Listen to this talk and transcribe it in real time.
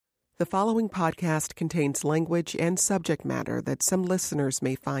The following podcast contains language and subject matter that some listeners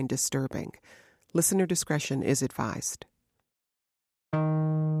may find disturbing. Listener discretion is advised.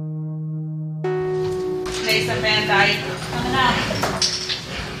 Jason Van Dyke coming out.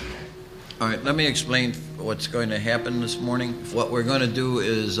 All right, let me explain what's going to happen this morning. What we're going to do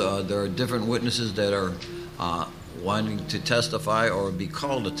is there are different witnesses that are wanting to testify or be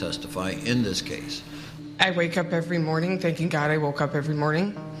called to testify in this case. I wake up every morning thanking God I woke up every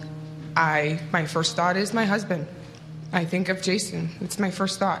morning. My first thought is my husband. I think of Jason. It's my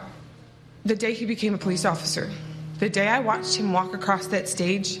first thought. The day he became a police officer, the day I watched him walk across that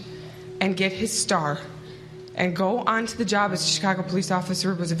stage and get his star and go on to the job as a Chicago police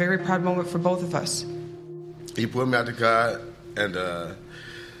officer was a very proud moment for both of us. He pulled me out the car and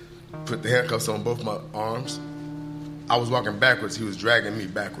put the handcuffs on both my arms. I was walking backwards. He was dragging me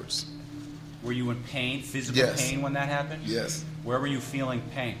backwards. Were you in pain, physical pain when that happened? Yes. Where were you feeling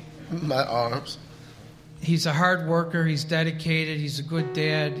pain? My arms. He's a hard worker. He's dedicated. He's a good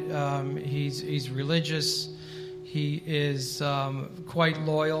dad. He's religious. He is quite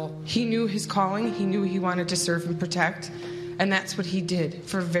loyal. He knew his calling. He knew he wanted to serve and protect, and that's what he did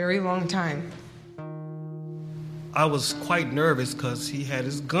for a very long time. I was quite nervous because he had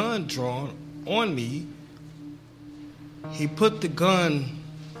his gun drawn on me. He put the gun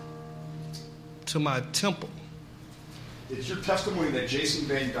to my temple. Is your testimony that Jason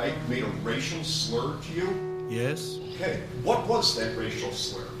Van Dyke made a racial slur to you? Yes. Okay. What was that racial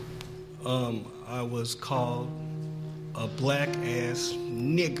slur? I was called a black-ass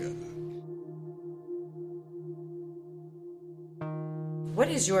nigger. What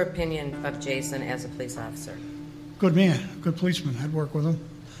is your opinion of Jason as a police officer? Good man, good policeman. I'd work with him.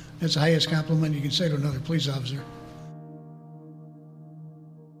 That's the highest compliment you can say to another police officer.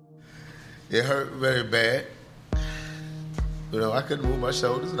 It hurt very bad. You know, I couldn't move my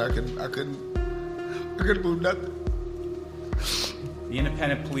shoulders, and I couldn't move nothing. The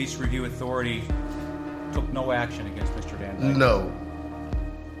Independent Police Review Authority took no action against Mr. Van Dyke. No.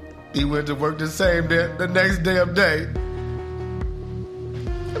 He went to work the same day, the next damn day.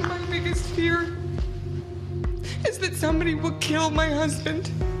 My biggest fear is that somebody will kill my husband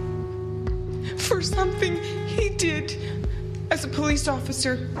for something he did as a police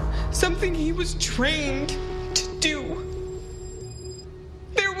officer, something he was trained to do.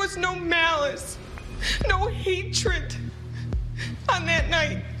 There was no malice, no hatred on that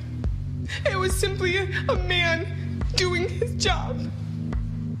night. It was simply a man doing his job.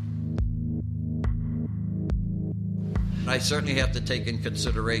 I certainly have to take in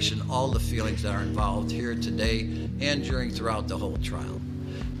consideration all the feelings that are involved here today and throughout the whole trial.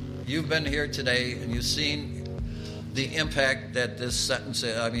 You've been here today and you've seen the impact that this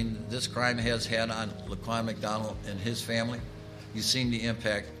crime has had on Laquan McDonald and his family. You've seen the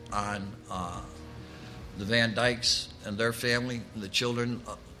impact on the Van Dykes and their family, and the children.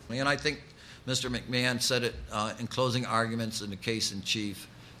 And I think Mr. McMahon said it in closing arguments in the case in chief.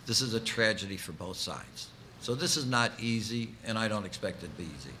 This is a tragedy for both sides. So this is not easy, and I don't expect it to be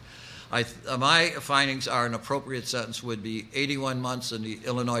easy. My findings are an appropriate sentence would be 81 months in the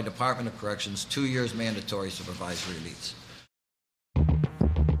Illinois Department of Corrections, 2 years mandatory supervisory release.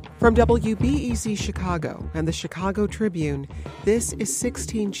 From WBEZ Chicago and the Chicago Tribune, this is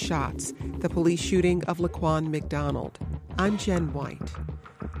 16 Shots, the police shooting of Laquan McDonald. I'm Jen White.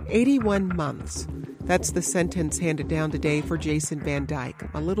 81 months. That's the sentence handed down today for Jason Van Dyke,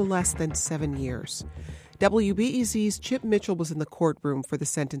 a little less than 7 years. WBEZ's Chip Mitchell was in the courtroom for the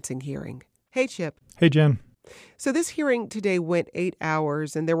sentencing hearing. Hey, Chip. Hey, Jen. So this hearing today went 8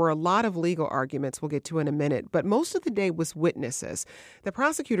 hours, and there were a lot of legal arguments we'll get to in a minute, but most of the day was witnesses. The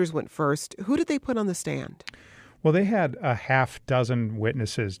prosecutors went first. Who did they put on the stand? Well, they had a half dozen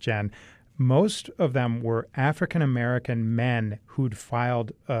witnesses, Jen. Most of them were African-American men who'd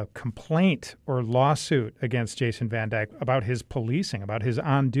filed a complaint or lawsuit against Jason Van Dyke about his policing, about his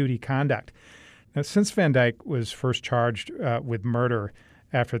on-duty conduct. Now, since Van Dyke was first charged with murder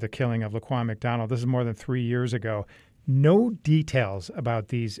after the killing of Laquan McDonald, this is more than 3 years ago, no details about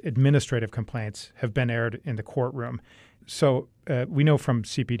these administrative complaints have been aired in the courtroom. So we know from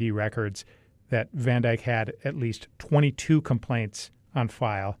CPD records that Van Dyke had at least 22 complaints on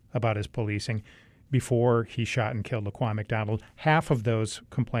file about his policing before he shot and killed Laquan McDonald. Half of those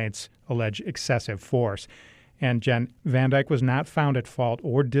complaints allege excessive force. And, Jen, Van Dyke was not found at fault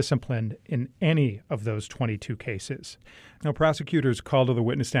or disciplined in any of those 22 cases. Now, prosecutors called to the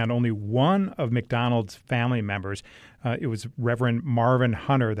witness stand only one of McDonald's family members. It was Reverend Marvin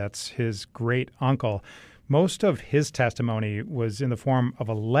Hunter. That's his great uncle. Most of his testimony was in the form of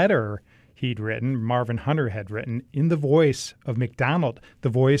a letter he'd written, Marvin Hunter had written, in the voice of McDonald, the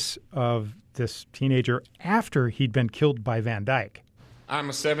voice of this teenager after he'd been killed by Van Dyke. I'm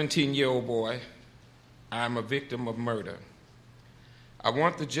a 17-year-old boy. I'm a victim of murder. I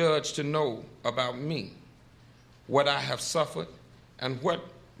want the judge to know about me, what I have suffered, and what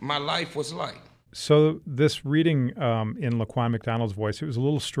my life was like. So this reading in Laquan McDonald's voice, it was a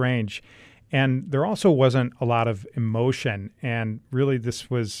little strange. And there also wasn't a lot of emotion. And really this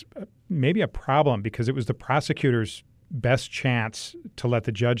was maybe a problem because it was the prosecutor's best chance to let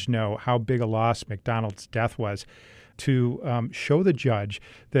the judge know how big a loss McDonald's death was, to show the judge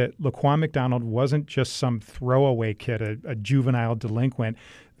that Laquan McDonald wasn't just some throwaway kid, a juvenile delinquent,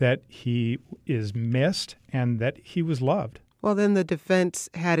 that he is missed and that he was loved. Well, then the defense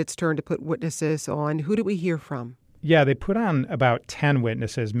had its turn to put witnesses on. Who did we hear from? Yeah, they put on about 10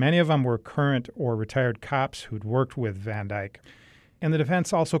 witnesses. Many of them were current or retired cops who'd worked with Van Dyke. And the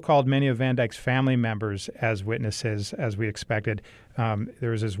defense also called many of Van Dyke's family members as witnesses, as we expected.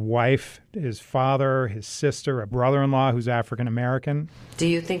 There was his wife, his father, his sister, a brother-in-law who's African-American. Do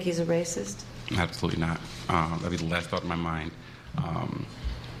you think he's a racist? Absolutely not. That'd be the last thought in my mind.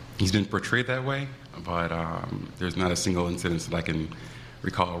 He's been portrayed that way, but there's not a single incident that I can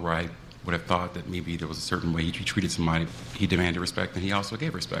recall where I would have thought that maybe there was a certain way he treated somebody. He demanded respect, and he also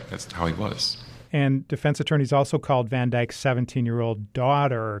gave respect. That's how he was. And defense attorneys also called Van Dyke's 17-year-old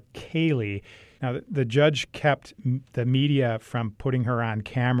daughter, Kaylee. Now, the judge kept the media from putting her on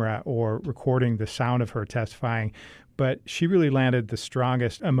camera or recording the sound of her testifying, but she really landed the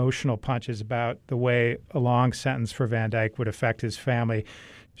strongest emotional punches about the way a long sentence for Van Dyke would affect his family.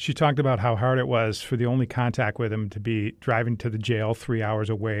 She talked about how hard it was for the only contact with him to be driving to the jail 3 hours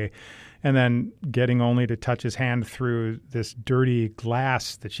away and then getting only to touch his hand through this dirty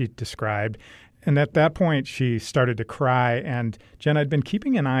glass that she described. And at that point, she started to cry. And Jen, I'd been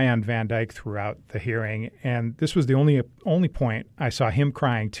keeping an eye on Van Dyke throughout the hearing, and this was the only point I saw him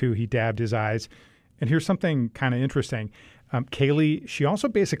crying too. He dabbed his eyes. And here's something kind of interesting. Kaylee, she also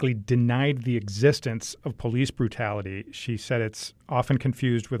basically denied the existence of police brutality. She said it's often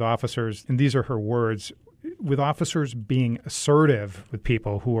confused with officers, and these are her words, with officers being assertive with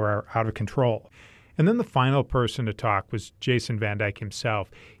people who are out of control. And then the final person to talk was Jason Van Dyke himself.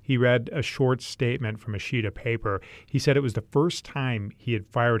 He read a short statement from a sheet of paper. He said it was the first time he had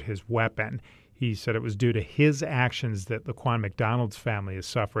fired his weapon. He said it was due to his actions that Laquan McDonald's family is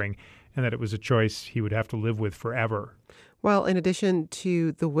suffering, and that it was a choice he would have to live with forever. Well, in addition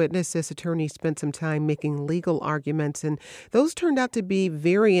to the witness, this attorney spent some time making legal arguments, and those turned out to be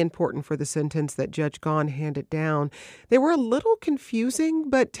very important for the sentence that Judge Gahn handed down. They were a little confusing,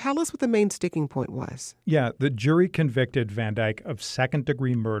 but tell us what the main sticking point was. Yeah, the jury convicted Van Dyke of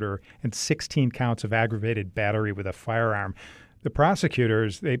second-degree murder and 16 counts of aggravated battery with a firearm. The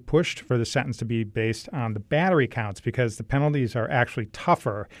prosecutors, they pushed for the sentence to be based on the battery counts because the penalties are actually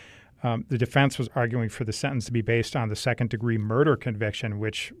tougher. The defense was arguing for the sentence to be based on the second-degree murder conviction,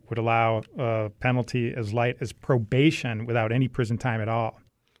 which would allow a penalty as light as probation without any prison time at all.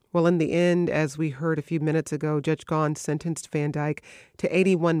 Well, in the end, as we heard a few minutes ago, Judge Gahn sentenced Van Dyke to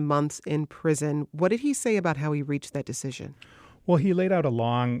 81 months in prison. What did he say about how he reached that decision? Well, he laid out a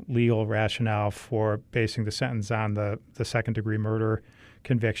long legal rationale for basing the sentence on the second-degree murder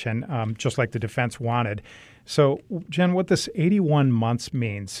conviction, just like the defense wanted. So, Jen, what this 81 months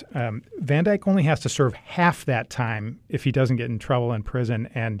means, Van Dyke only has to serve half that time if he doesn't get in trouble in prison,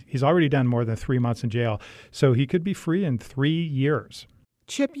 and he's already done more than 3 months in jail, so he could be free in 3 years.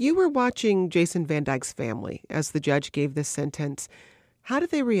 Chip, you were watching Jason Van Dyke's family as the judge gave this sentence. How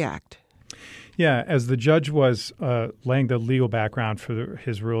did they react? Yeah, as the judge was laying the legal background for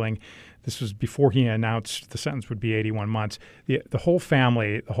his ruling, this was before he announced the sentence would be 81 months. The whole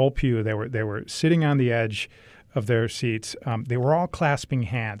family, the whole pew, they were sitting on the edge of their seats. They were all clasping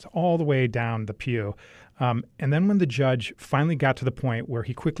hands all the way down the pew. And then when the judge finally got to the point where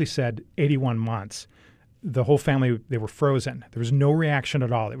he quickly said 81 months, the whole family, they were frozen. There was no reaction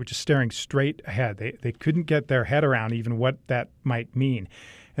at all. They were just staring straight ahead. They couldn't get their head around even what that might mean.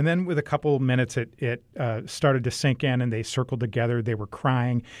 And then with a couple of minutes, it started to sink in, and they circled together. They were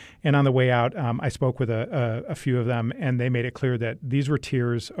crying. And on the way out, I spoke with a few of them, and they made it clear that these were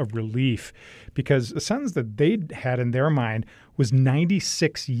tears of relief because the sentence that they had in their mind was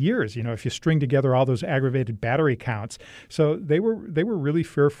 96 years, if you string together all those aggravated battery counts. So they were really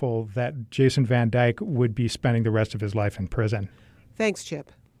fearful that Jason Van Dyke would be spending the rest of his life in prison. Thanks,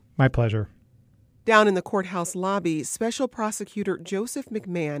 Chip. My pleasure. Down in the courthouse lobby, Special Prosecutor Joseph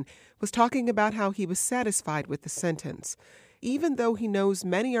McMahon was talking about how he was satisfied with the sentence, even though he knows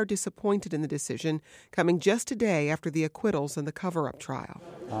many are disappointed in the decision coming just a day after the acquittals in the cover-up trial.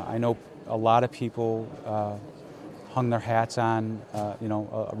 I know a lot of people hung their hats on,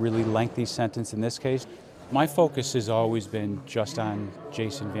 a really lengthy sentence in this case. My focus has always been just on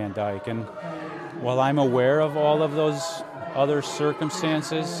Jason Van Dyke, and while I'm aware of all of those other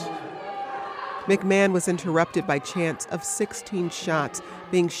circumstances, McMahon was interrupted by chants of 16 shots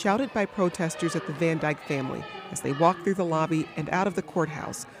being shouted by protesters at the Van Dyke family as they walked through the lobby and out of the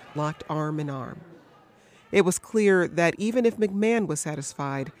courthouse, locked arm in arm. It was clear that even if McMahon was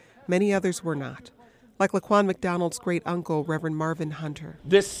satisfied, many others were not, like Laquan McDonald's great-uncle, Reverend Marvin Hunter.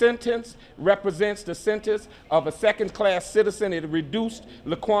 This sentence represents the sentence of a second-class citizen. It reduced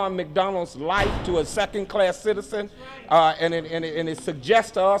Laquan McDonald's life to a second-class citizen, and it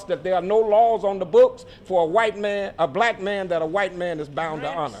suggests to us that there are no laws on the books for a black man that a white man is bound to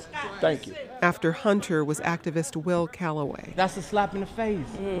honor. Thank you. After Hunter was activist Will Calloway. That's a slap in the face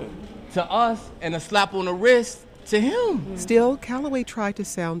to us and a slap on the wrist to him. Still, Calloway tried to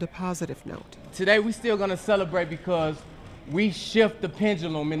sound a positive note. Today we're still going to celebrate because we shift the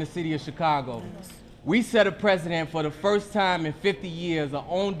pendulum in the city of Chicago. We set a precedent for the first time in 50 years, an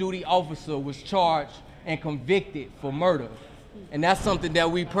on-duty officer was charged and convicted for murder. And that's something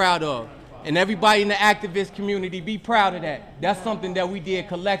that we're proud of. And everybody in the activist community, be proud of that. That's something that we did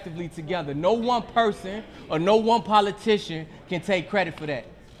collectively together. No one person or no one politician can take credit for that.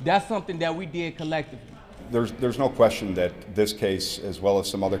 That's something that we did collectively. There's no question that this case, as well as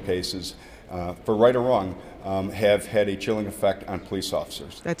some other cases, for right or wrong, have had a chilling effect on police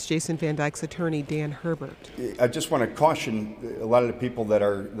officers. That's Jason Van Dyke's attorney, Dan Herbert. I just want to caution a lot of the people that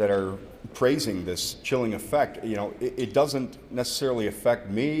are praising this chilling effect. It doesn't necessarily affect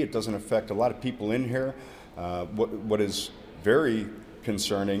me. It doesn't affect a lot of people in here. What is very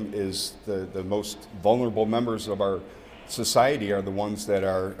concerning is the most vulnerable members of our society are the ones that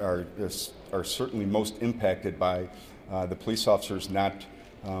are certainly most impacted by the police officers not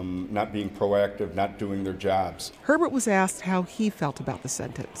being proactive, not doing their jobs. Herbert was asked how he felt about the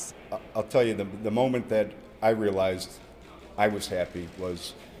sentence. I'll tell you, the moment that I realized I was happy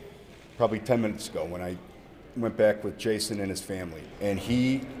was probably 10 minutes ago when I went back with Jason and his family. And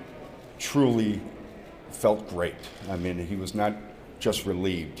he truly felt great. I mean, he was not just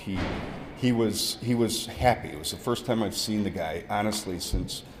relieved. He was happy. It was the first time I've seen the guy, honestly,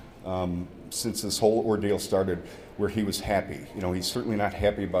 since this whole ordeal started, where he was happy. He's certainly not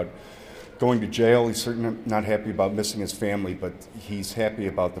happy about going to jail. He's certainly not happy about missing his family, but he's happy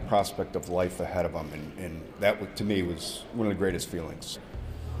about the prospect of life ahead of him. And that, to me, was one of the greatest feelings.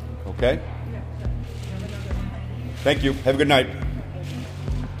 Okay? Thank you. Have a good night.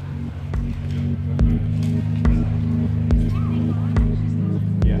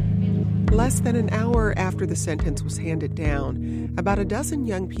 Less than an hour after the sentence was handed down, about a dozen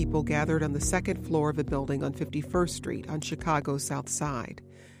young people gathered on the second floor of a building on 51st Street on Chicago's South Side.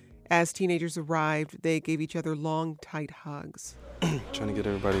 As teenagers arrived, they gave each other long, tight hugs. Trying to get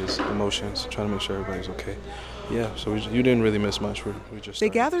everybody's emotions, trying to make sure everybody's okay. Yeah, so you didn't really miss much. They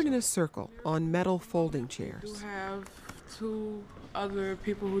gathered in a circle on metal folding chairs. We have two other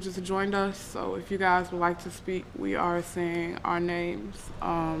people who just joined us, so if you guys would like to speak, we are saying our names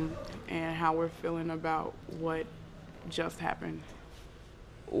and how we're feeling about what just happened.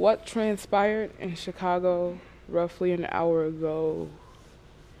 What transpired in Chicago roughly an hour ago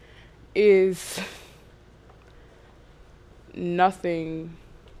is nothing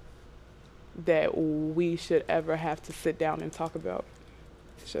that we should ever have to sit down and talk about.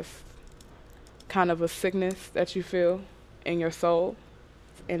 It's just kind of a sickness that you feel in your soul,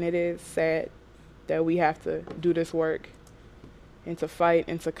 and it is sad that we have to do this work and to fight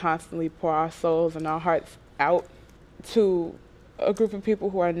and to constantly pour our souls and our hearts out to a group of people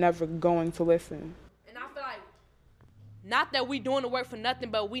who are never going to listen. And I feel like, not that we doing the work for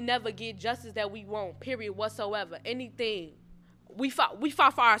nothing, but we never get justice that we want, period, whatsoever, anything. We fought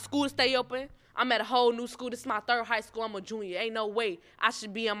for our school to stay open. I'm at a whole new school. This is my third high school. I'm a junior. Ain't no way I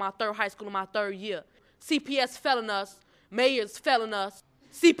should be in my third high school in my third year. CPS failing us. Mayors failing us.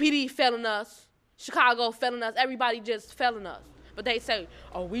 CPD failing us. Chicago failing us. Everybody just failing us. But they say,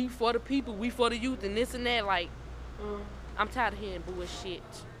 oh, we for the people, we for the youth, and this and that. Like, I'm tired of hearing bullshit.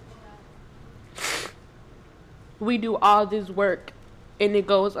 We do all this work, and it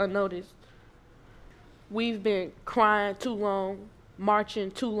goes unnoticed. We've been crying too long,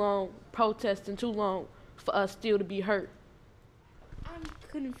 marching too long, protesting too long for us still to be hurt. I'm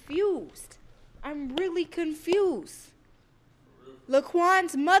confused. I'm really confused.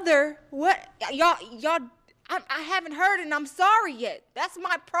 Laquan's mother, what? Y'all, I haven't heard and I'm sorry yet. That's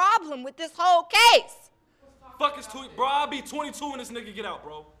my problem with this whole case. Fuck is bro, I'll be 22 when this nigga get out,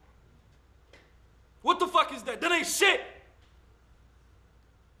 bro. What the fuck is that? That ain't shit.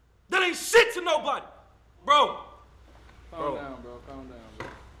 That ain't shit to nobody. Bro. Calm down, bro. Calm down, bro.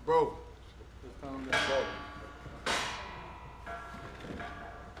 Bro. Just calm down, bro.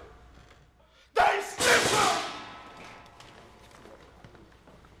 They snitch.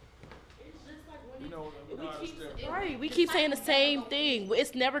 Right, we keep saying the same thing.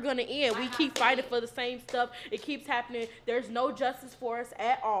 It's never gonna end. We keep fighting for the same stuff. It keeps happening. There's no justice for us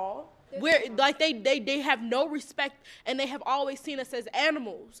at all. We're like they have no respect, and they have always seen us as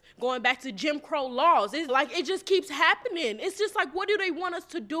animals. Going back to Jim Crow laws, it's like it just keeps happening. It's just like, what do they want us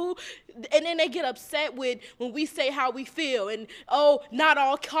to do? And then they get upset when we say how we feel, and not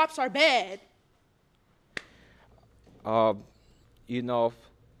all cops are bad.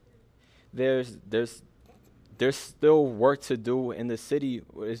 There's still work to do in the city.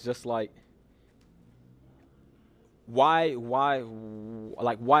 It's just like, why do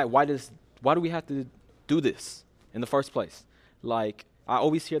we have to do this in the first place? Like, I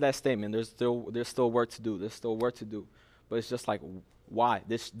always hear that statement. There's still work to do. There's still work to do. But it's just like, why?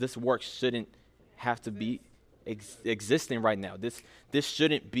 This work shouldn't have to be existing right now. This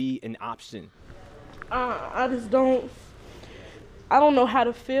shouldn't be an option. I don't know how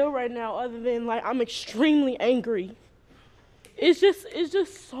to feel right now other than like I'm extremely angry. It's just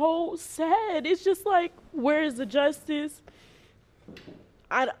so sad. It's just like, where is the justice?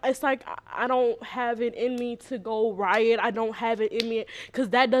 It's like I don't have it in me to go riot. I don't have it in me because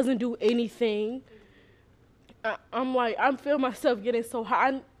that doesn't do anything. I feel myself getting so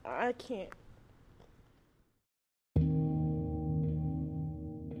high. I can't.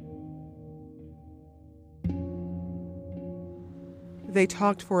 They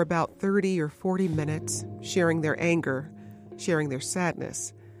talked for about 30 or 40 minutes, sharing their anger, sharing their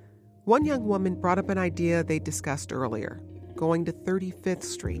sadness. One young woman brought up an idea they discussed earlier, going to 35th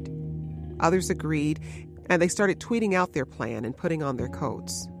Street. Others agreed, and they started tweeting out their plan and putting on their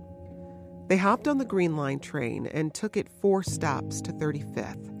coats. They hopped on the Green Line train and took it 4 stops to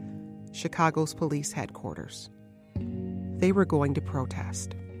 35th, Chicago's police headquarters. They were going to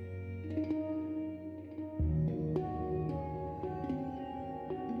protest.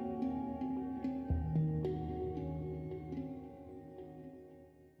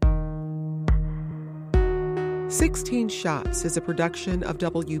 "16 Shots" is a production of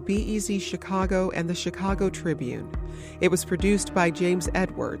WBEZ Chicago and the Chicago Tribune. It was produced by James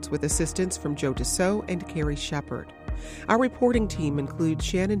Edwards with assistance from Joe Dussault and Carrie Shepard. Our reporting team includes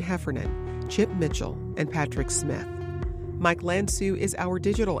Shannon Heffernan, Chip Mitchell, and Patrick Smith. Mike Lansu is our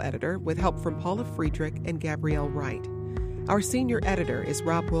digital editor with help from Paula Friedrich and Gabrielle Wright. Our senior editor is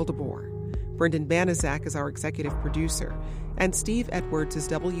Rob Wildeboer. Brendan Banaszak is our executive producer, and Steve Edwards is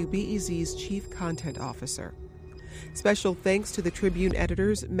WBEZ's chief content officer. Special thanks to the Tribune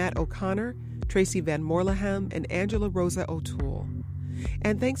editors Matt O'Connor, Tracy Van Morleham, and Angela Rosa O'Toole.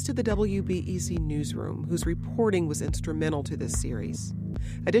 And thanks to the WBEZ newsroom, whose reporting was instrumental to this series.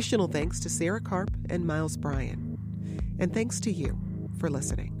 Additional thanks to Sarah Karp and Miles Bryan. And thanks to you for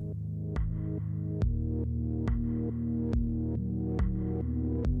listening.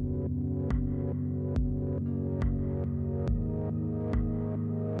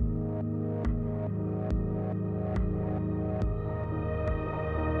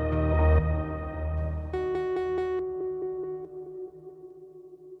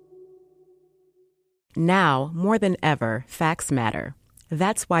 Now, more than ever, facts matter.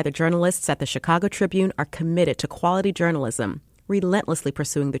 That's why the journalists at the Chicago Tribune are committed to quality journalism, relentlessly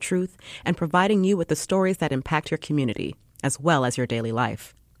pursuing the truth and providing you with the stories that impact your community, as well as your daily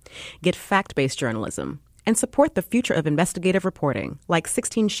life. Get fact-based journalism and support the future of investigative reporting, like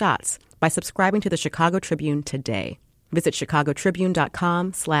 16 Shots, by subscribing to the Chicago Tribune today. Visit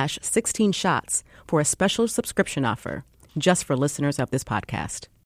chicagotribune.com/16shots for a special subscription offer just for listeners of this podcast.